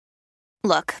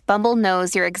Look, Bumble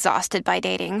knows you're exhausted by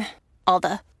dating. All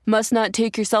the must not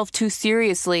take yourself too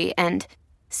seriously and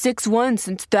 6'1"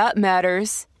 since that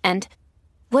matters. And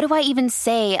what do I even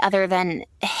say other than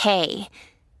hey?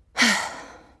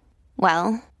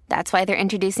 Well, that's why they're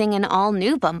introducing an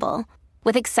all-new Bumble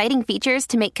with exciting features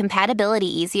to make compatibility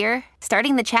easier,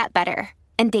 starting the chat better,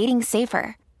 and dating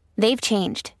safer. They've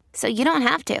changed, so you don't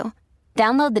have to.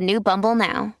 Download the new Bumble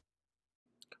now.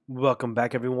 Welcome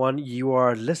back, everyone. You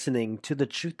are listening to the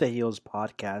Truth That Heals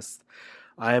podcast.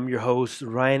 I am your host,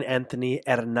 Ryan Anthony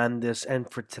Hernandez, and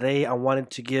for today, I wanted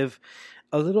to give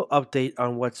a little update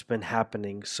on what's been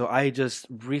happening. So I just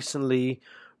recently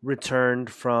returned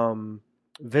from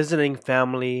visiting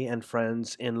family and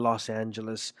friends in Los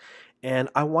Angeles, and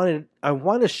I want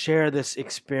to share this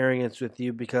experience with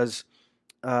you because,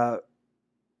 for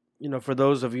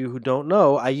those of you who don't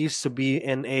know, I used to be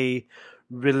in a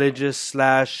religious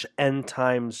slash end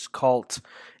times cult,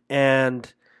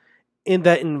 and in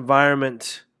that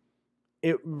environment,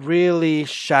 it really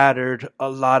shattered a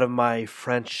lot of my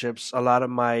friendships, a lot of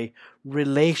my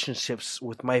relationships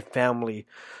with my family.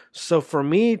 So for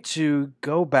me to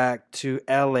go back to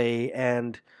LA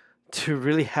and to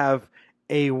really have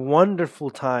a wonderful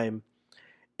time,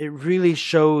 it really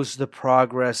shows the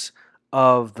progress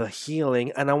of the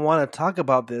healing. And I want to talk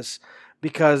about this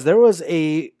because there was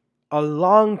a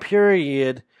long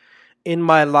period in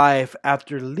my life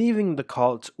after leaving the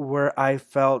cult where I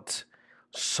felt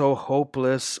so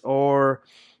hopeless, or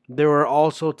there were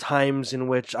also times in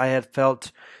which I had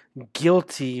felt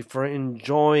guilty for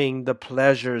enjoying the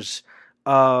pleasures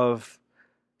of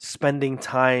spending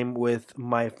time with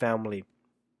my family.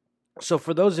 So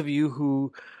for those of you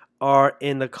who are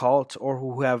in the cult or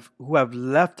who have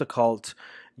left the cult,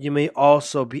 you may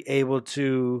also be able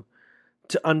to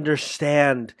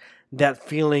understand that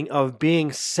feeling of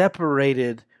being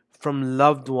separated from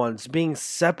loved ones, being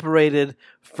separated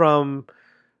from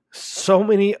so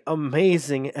many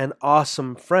amazing and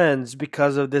awesome friends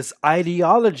because of this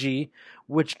ideology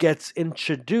which gets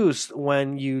introduced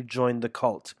when you join the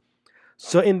cult.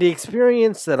 So in the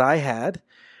experience that I had,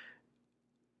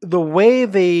 the way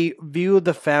they viewed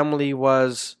the family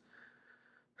was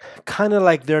kind of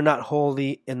like they're not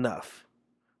holy enough.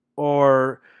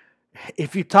 Or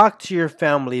if you talk to your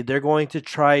family, they're going to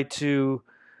try to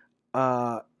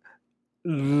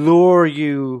lure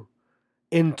you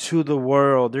into the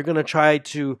world. They're going to try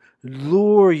to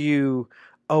lure you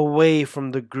away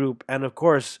from the group. And of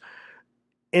course,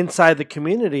 inside the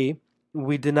community,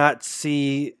 we didn't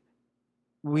see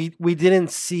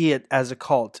it as a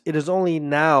cult. It is only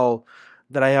now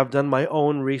that I have done my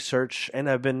own research and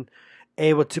I've been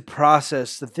able to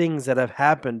process the things that have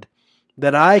happened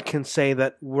that I can say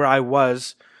that where I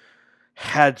was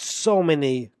had so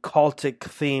many cultic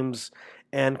themes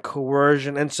and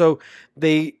coercion. And so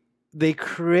they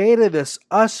created this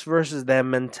us versus them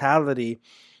mentality,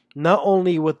 not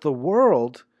only with the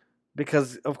world,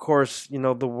 because of course,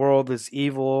 the world is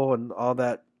evil and all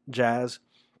that jazz,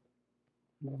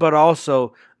 but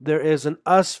also there is an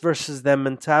us versus them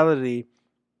mentality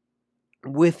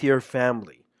with your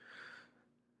family.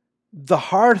 The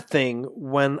hard thing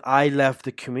when I left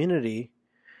the community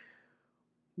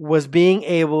was being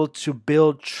able to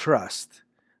build trust.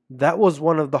 That was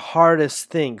one of the hardest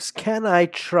things. Can I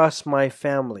trust my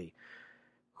family?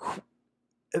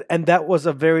 And that was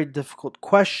a very difficult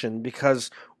question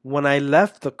because when I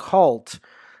left the cult,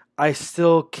 I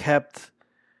still kept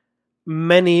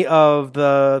many of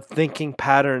the thinking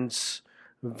patterns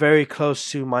very close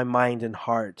to my mind and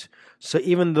heart. So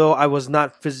even though I was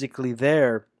not physically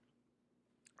there,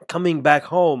 coming back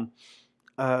home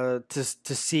to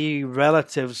see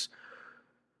relatives,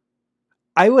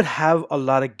 I would have a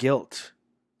lot of guilt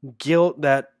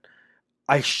that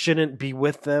I shouldn't be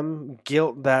with them,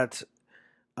 guilt that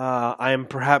I am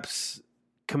perhaps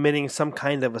committing some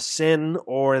kind of a sin,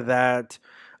 or that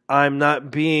I'm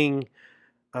not being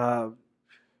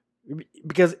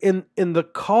because in the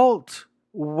cult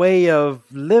way of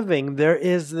living there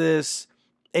is this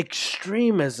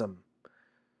extremism.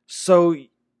 So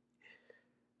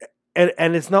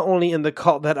and it's not only in the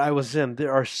cult that I was in.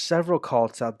 There are several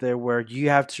cults out there where you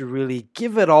have to really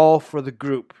give it all for the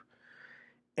group,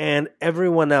 and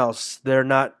everyone else, they're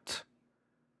not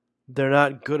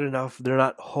good enough. They're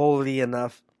not holy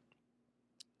enough.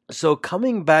 So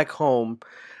coming back home,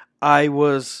 I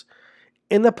was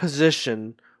in a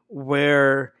position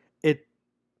where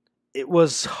it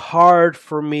was hard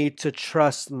for me to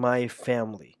trust my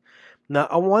family. Now,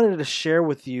 I wanted to share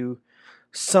with you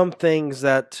some things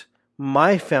that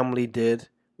my family did,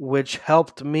 which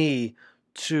helped me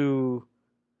to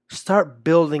start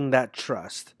building that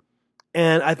trust.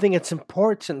 And I think it's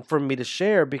important for me to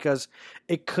share because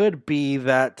it could be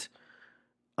that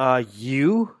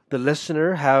you, the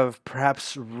listener, have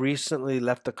perhaps recently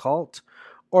left the cult,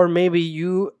 or maybe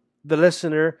you, the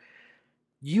listener,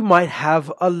 you might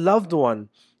have a loved one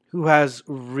who has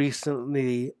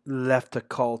recently left a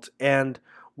cult. And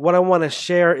what I want to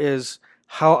share is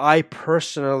how I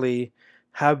personally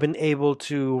have been able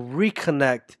to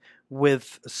reconnect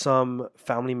with some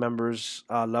family members,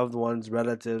 loved ones,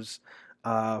 relatives,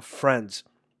 friends.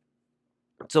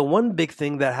 So, one big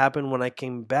thing that happened when I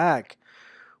came back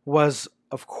was,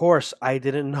 of course, I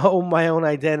didn't know my own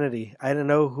identity. I didn't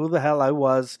know who the hell I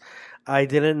was. I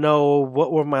didn't know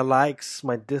what were my likes,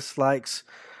 my dislikes.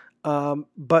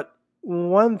 But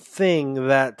one thing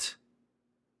that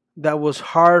was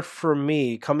hard for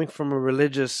me, coming from a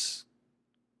religious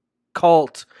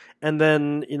cult, and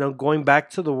then going back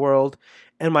to the world,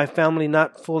 and my family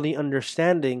not fully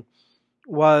understanding,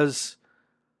 was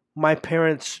my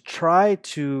parents try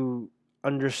to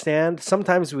understand.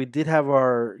 Sometimes we did have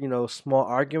our small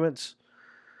arguments,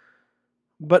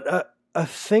 but a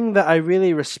thing that I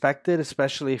really respected,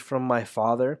 especially from my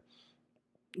father,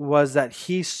 was that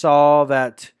he saw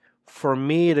that for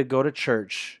me to go to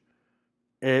church,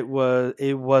 it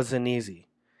wasn't easy.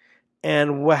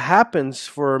 And what happens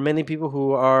for many people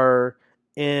who are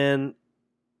in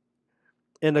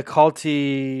a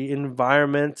culty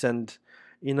environment, and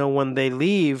when they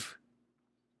leave,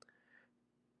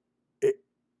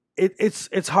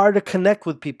 it's hard to connect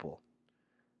with people,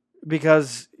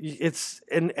 because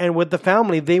and with the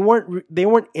family, they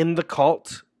weren't in the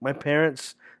cult. My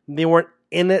parents, they weren't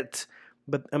in it,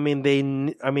 but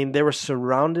they were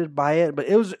surrounded by it. But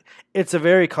it's a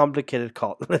very complicated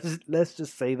cult. Let's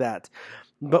just say that.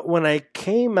 But when I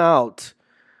came out,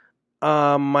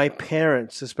 my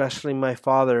parents, especially my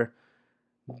father,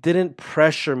 didn't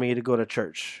pressure me to go to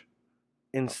church.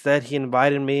 Instead, he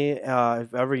invited me,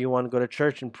 if ever you want to go to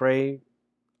church and pray,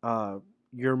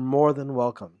 you're more than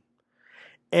welcome.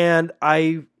 And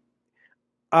I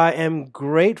am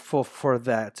grateful for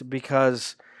that,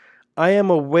 because I am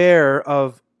aware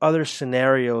of other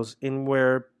scenarios in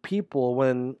where people,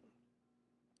 when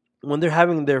they're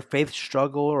having their faith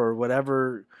struggle or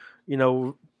whatever,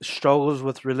 struggles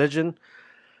with religion,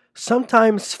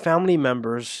 sometimes family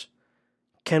members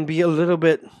can be a little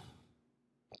bit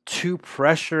too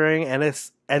pressuring, and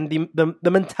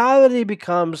the mentality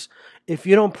becomes, if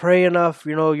you don't pray enough,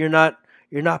 you're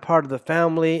not part of the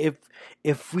family.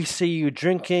 If we see you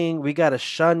drinking, we gotta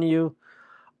shun you.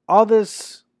 All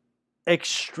this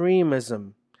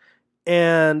extremism.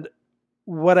 And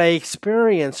what I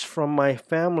experienced from my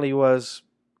family was,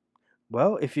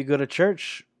 well, if you go to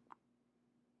church,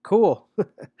 cool.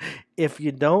 If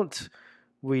you don't,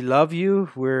 we love you.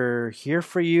 We're here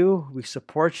for you. We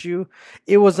support you.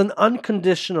 It was an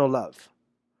unconditional love.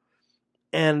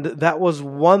 And that was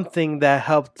one thing that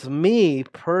helped me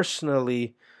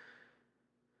personally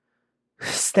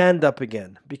stand up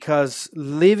again, because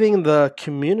leaving the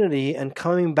community and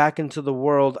coming back into the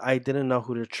world, I didn't know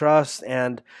who to trust.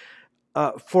 And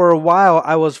for a while,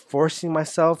 I was forcing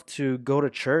myself to go to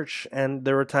church, and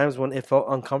there were times when it felt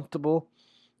uncomfortable.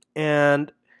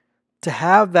 And to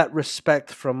have that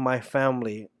respect from my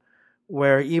family,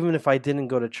 where even if I didn't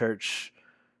go to church,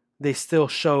 they still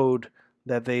showed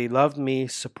that they loved me,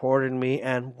 supported me,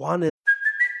 and wanted.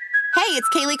 Hey, it's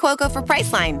Kaylee Cuoco for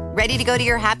Priceline. Ready to go to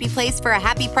your happy place for a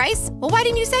happy price? Well, why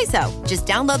didn't you say so? Just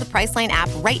download the Priceline app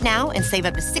right now and save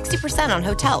up to 60% on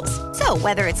hotels. So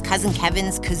whether it's Cousin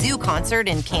Kevin's Kazoo Concert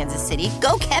in Kansas City,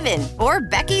 go Kevin, or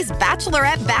Becky's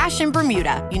Bachelorette Bash in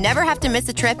Bermuda, you never have to miss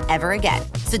a trip ever again.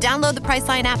 So download the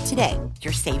Priceline app today.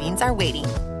 Your savings are waiting.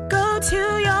 Go to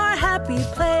your happy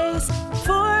place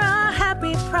for a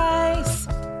happy price.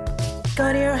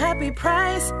 Go to your happy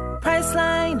price,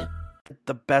 Priceline.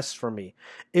 The best for me.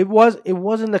 It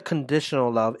wasn't a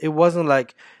conditional love. It wasn't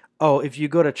like, oh, if you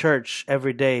go to church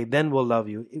every day, then we'll love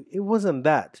you. It wasn't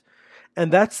that.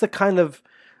 And that's the kind of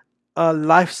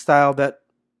lifestyle that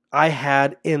I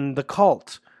had in the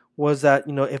cult, was that,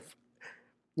 if,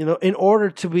 in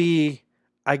order to be,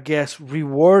 I guess,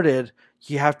 rewarded,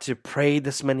 you have to pray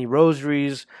this many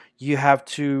rosaries. You have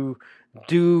to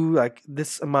do like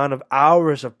this amount of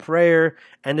hours of prayer.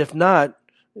 And if not,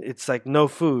 it's like no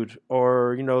food,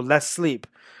 or, less sleep.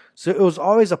 So it was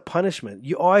always a punishment.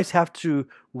 You always have to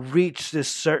reach this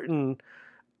certain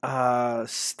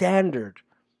standard,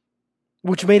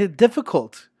 which made it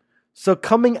difficult. So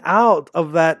coming out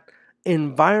of that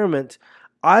environment,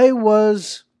 a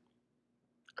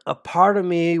part of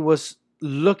me was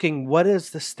looking, what is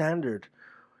the standard?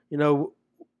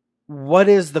 what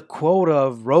is the quota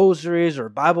of rosaries or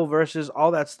Bible verses,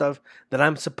 all that stuff that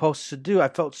I'm supposed to do. I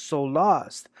felt so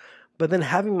lost. But then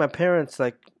having my parents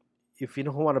like, if you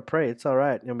don't want to pray, it's all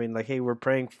right. I mean, like, hey, we're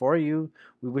praying for you.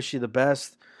 We wish you the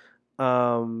best.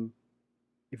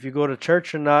 If you go to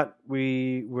church or not,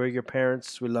 we're your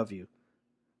parents. We love you.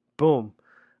 Boom.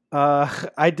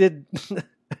 I did.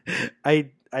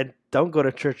 I don't go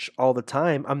to church all the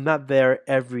time. I'm not there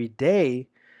every day,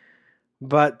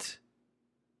 but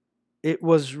it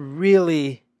was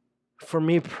really, for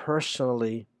me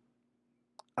personally,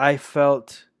 I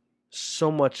felt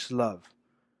so much love.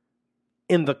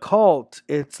 In the cult,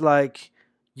 it's like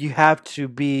you have to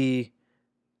be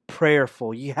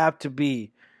prayerful. You have to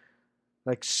be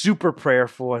like super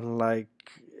prayerful, and like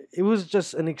it was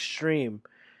just an extreme.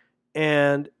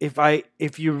 And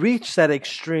if you reach that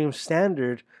extreme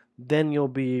standard, then you'll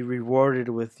be rewarded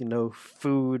with,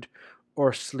 food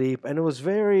or sleep. And it was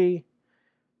very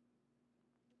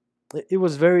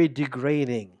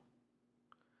degrading.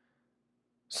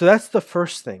 So that's the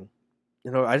first thing.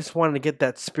 I just wanted to get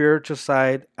that spiritual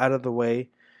side out of the way.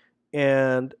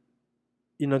 And,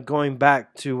 going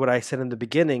back to what I said in the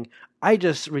beginning, I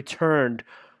just returned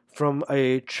from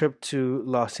a trip to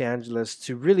Los Angeles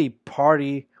to really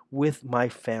party with my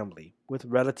family, with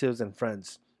relatives and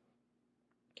friends.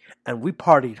 And we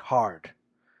partied hard.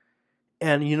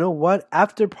 And you know what?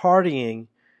 After partying,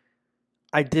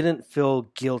 I didn't feel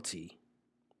guilty.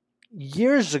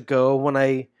 Years ago, when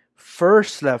I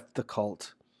first left the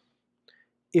cult,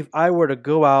 if I were to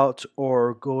go out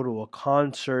or go to a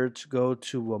concert, go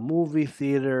to a movie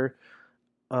theater,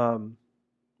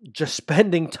 just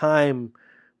spending time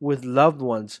with loved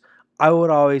ones, I would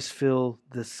always feel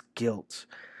this guilt.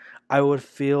 I would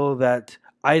feel that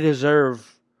I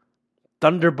deserve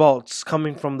thunderbolts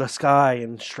coming from the sky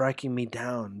and striking me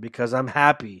down because I'm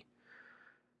happy.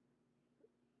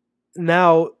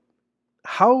 Now,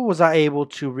 how was I able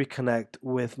to reconnect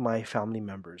with my family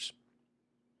members?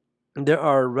 There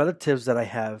are relatives that I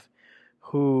have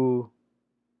who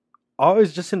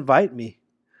always just invite me.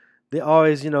 They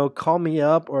always, call me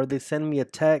up or they send me a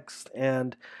text.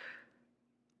 And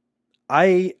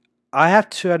I have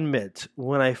to admit,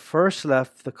 when I first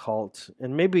left the cult,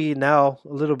 and maybe now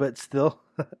a little bit still,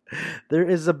 there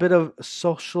is a bit of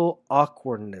social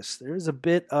awkwardness. There is a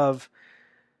bit of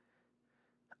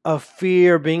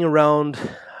fear being around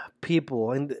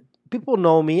people. And people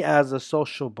know me as a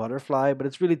social butterfly, but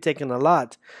it's really taken a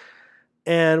lot.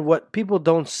 And what people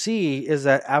don't see is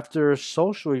that after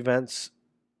social events,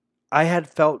 I had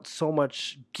felt so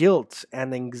much guilt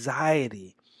and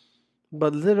anxiety.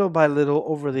 But little by little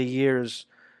over the years,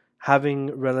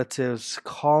 having relatives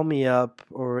call me up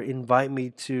or invite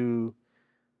me to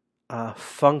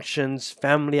functions,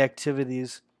 family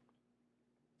activities,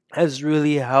 has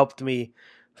really helped me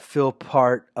feel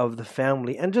part of the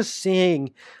family. And just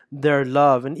seeing their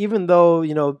love. And even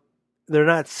though, they're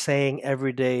not saying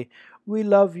every day, we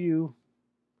love you,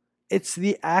 it's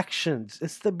the actions,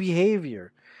 it's the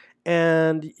behavior.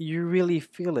 And you really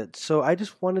feel it. So I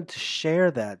just wanted to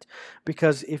share that,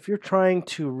 because if you're trying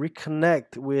to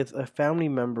reconnect with a family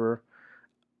member,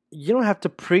 you don't have to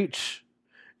preach.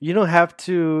 You don't have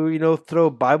to, throw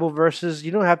Bible verses.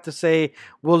 You don't have to say,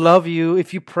 we'll love you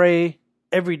if you pray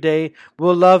every day.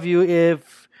 We'll love you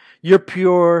if you're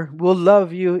pure. We'll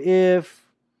love you if...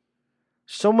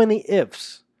 So many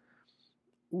ifs.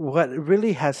 What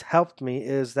really has helped me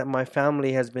is that my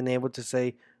family has been able to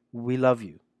say, we love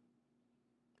you.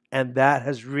 And that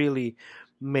has really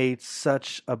made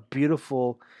such a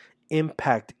beautiful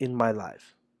impact in my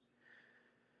life.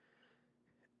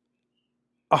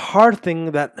 A hard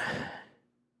thing that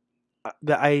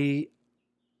I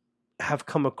have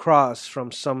come across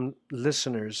from some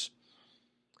listeners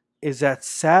is that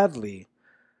sadly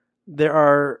there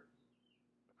are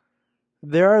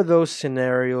those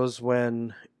scenarios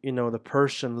when, the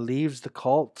person leaves the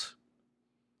cult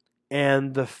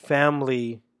and the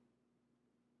family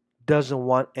doesn't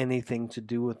want anything to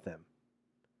do with them.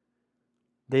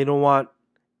 They don't want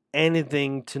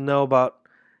anything to know about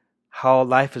how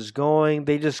life is going.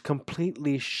 They just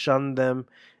completely shun them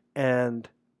and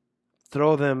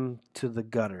throw them to the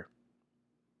gutter.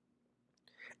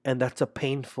 And that's a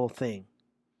painful thing.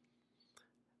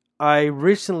 I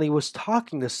recently was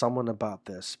talking to someone about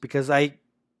this because I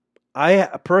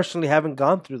personally haven't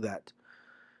gone through that.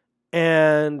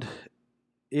 And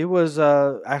it was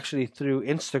actually through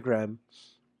Instagram.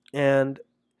 And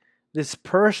this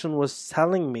person was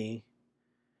telling me,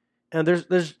 and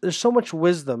there's so much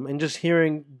wisdom in just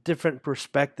hearing different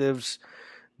perspectives,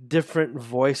 different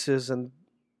voices, and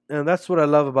that's what I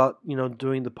love about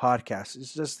doing the podcast.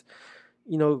 It's just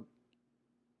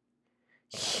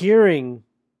hearing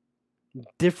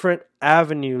different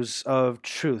avenues of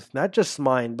truth, not just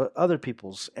mine, but other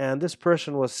people's. And this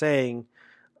person was saying,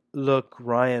 look,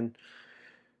 Ryan,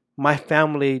 my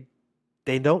family,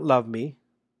 they don't love me.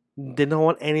 They don't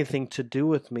want anything to do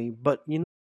with me. But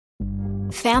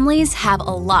Families have a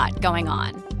lot going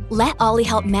on. Let Ollie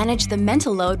help manage the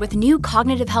mental load with new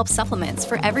cognitive help supplements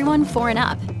for everyone 4 and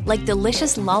up, like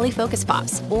delicious Lolly Focus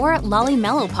Pops or Lolly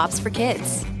Mellow Pops for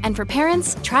kids. And for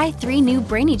parents, try 3 new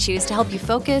Brainy Chews to help you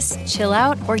focus, chill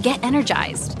out, or get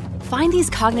energized. Find these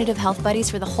cognitive health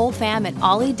buddies for the whole fam at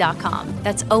ollie.com.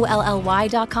 That's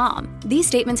OLLY.com. These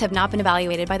statements have not been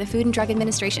evaluated by the Food and Drug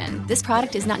Administration. This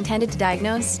product is not intended to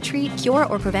diagnose, treat, cure,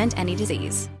 or prevent any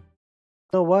disease.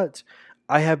 You know what?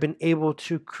 I have been able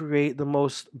to create the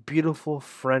most beautiful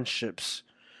friendships,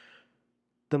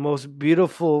 the most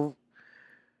beautiful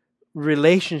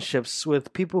relationships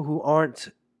with people who aren't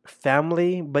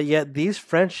family, but yet these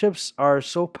friendships are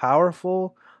so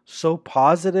powerful, so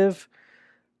positive,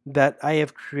 that I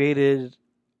have created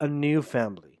a new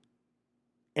family.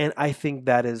 And I think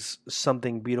that is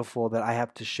something beautiful that I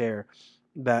have to share,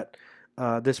 that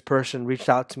this person reached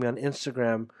out to me on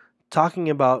Instagram talking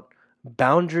about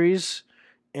boundaries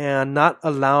and not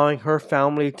allowing her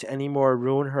family to anymore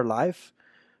ruin her life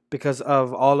because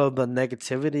of all of the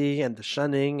negativity and the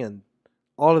shunning and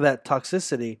all of that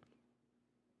toxicity.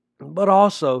 But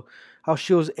also how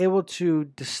she was able to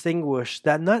distinguish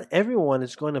that not everyone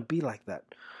is going to be like that.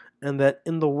 And that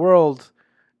in the world,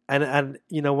 and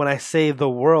when I say the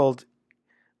world,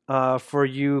 for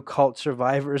you cult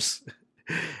survivors,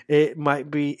 it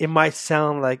might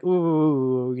sound like,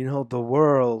 ooh, the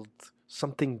world,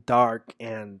 something dark,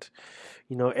 and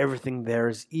everything there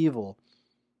is evil.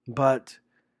 But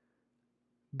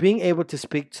being able to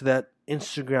speak to that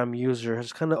Instagram user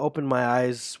has kind of opened my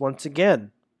eyes once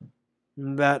again,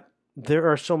 that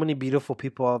there are so many beautiful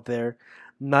people out there.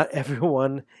 Not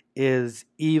everyone is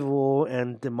evil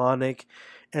and demonic,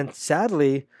 and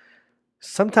sadly,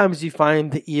 sometimes you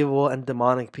find the evil and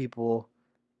demonic people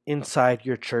inside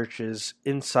your churches,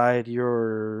 inside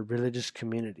your religious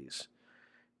communities.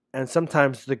 And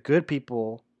sometimes the good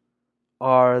people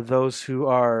are those who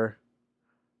are,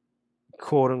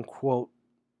 quote unquote,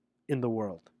 in the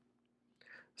world.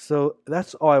 So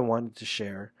that's all I wanted to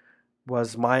share,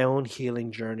 was my own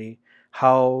healing journey.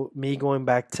 How me going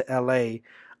back to LA,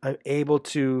 I'm able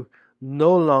to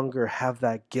no longer have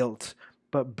that guilt,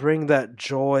 but bring that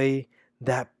joy,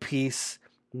 that peace,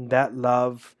 that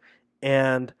love,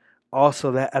 and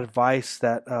also that advice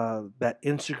that that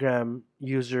Instagram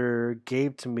user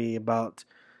gave to me about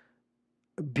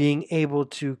being able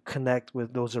to connect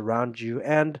with those around you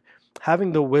and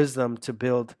having the wisdom to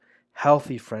build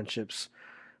healthy friendships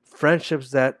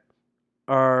that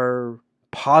are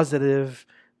positive,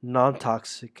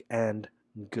 non-toxic, and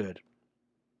good.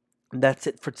 And that's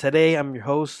it for today. I'm your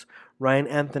host, Ryan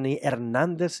Anthony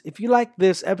Hernandez. If you like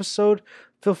this episode,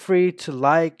 feel free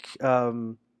to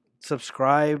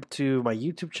subscribe to my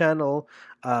YouTube channel,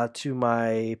 to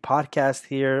my podcast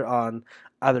here on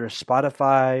either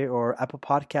Spotify or Apple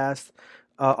Podcast.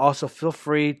 Also, feel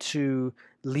free to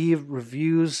leave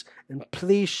reviews and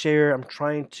please share. I'm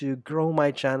trying to grow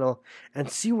my channel and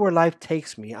see where life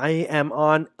takes me. I am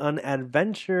on an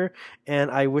adventure, and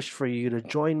I wish for you to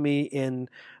join me in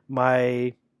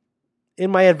my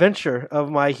adventure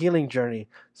of my healing journey.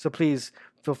 So please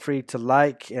feel free to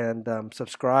like and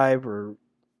subscribe, or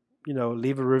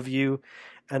leave a review.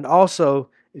 And also,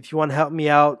 if you want to help me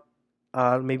out,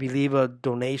 maybe leave a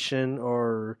donation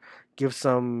or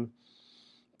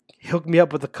hook me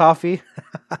up with a coffee.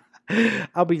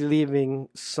 I'll be leaving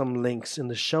some links in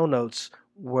the show notes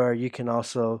where you can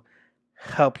also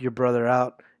help your brother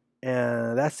out.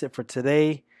 And that's it for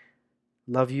today.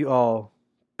 Love you all.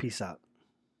 Peace out.